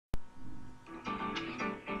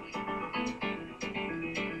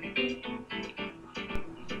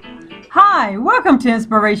Hi, welcome to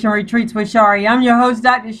Inspiration Retreats with Shari. I'm your host,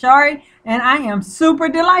 Dr. Shari, and I am super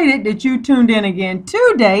delighted that you tuned in again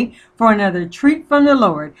today for another treat from the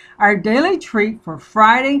Lord. Our daily treat for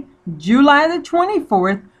Friday, July the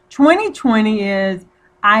 24th, 2020 is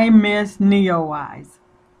I Miss Neowise.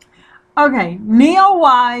 Okay,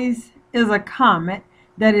 Neowise is a comet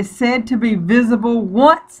that is said to be visible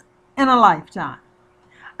once in a lifetime.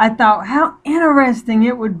 I thought how interesting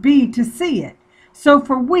it would be to see it. So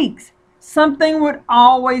for weeks, something would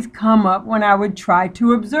always come up when I would try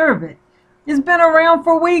to observe it. It's been around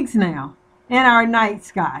for weeks now in our night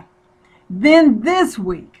sky. Then this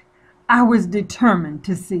week, I was determined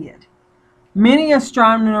to see it. Many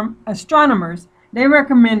astronomers, they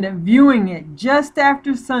recommended viewing it just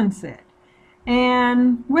after sunset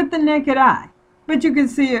and with the naked eye. But you can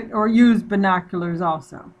see it or use binoculars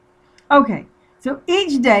also. Okay, so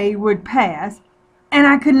each day would pass and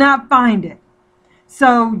I could not find it.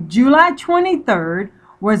 So July 23rd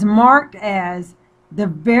was marked as the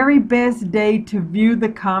very best day to view the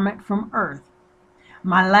comet from Earth.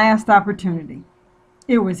 My last opportunity.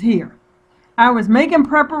 It was here. I was making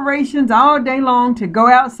preparations all day long to go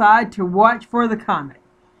outside to watch for the comet.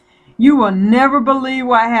 You will never believe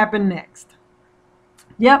what happened next.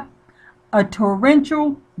 Yep, a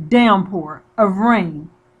torrential downpour of rain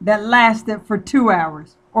that lasted for 2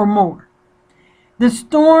 hours or more. The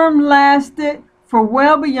storm lasted for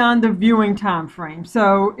well beyond the viewing time frame,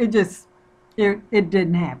 so it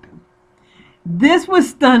didn't happen. This was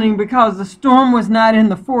stunning because the storm was not in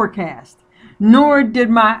the forecast, nor did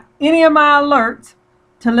any of my alerts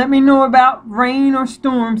to let me know about rain or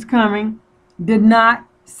storms coming did not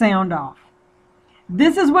sound off.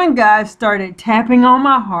 This is when God started tapping on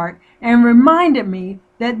my heart and reminded me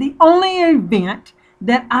that the only event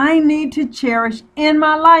that I need to cherish in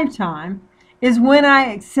my lifetime is when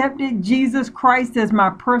I accepted Jesus Christ as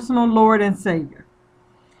my personal Lord and Savior.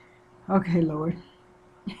 Okay, Lord.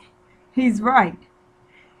 He's right.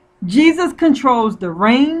 Jesus controls the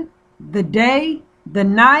rain, the day, the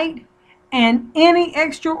night, and any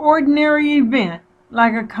extraordinary event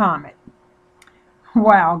like a comet.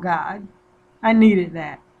 Wow, God. I needed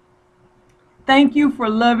that. Thank you for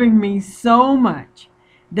loving me so much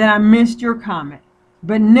that I missed your comet,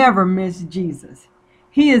 but never missed Jesus.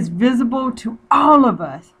 He is visible to all of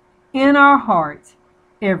us in our hearts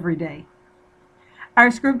every day.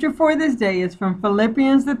 Our scripture for this day is from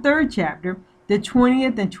Philippians, the 3rd chapter, the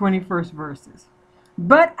 20th and 21st verses.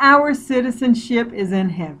 But our citizenship is in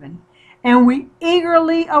heaven, and we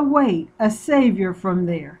eagerly await a Savior from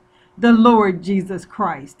there, the Lord Jesus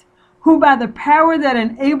Christ, who by the power that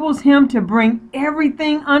enables him to bring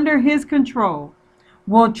everything under his control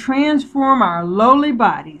will transform our lowly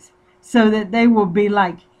bodies so that they will be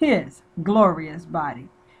like his glorious body.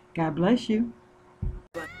 God bless you.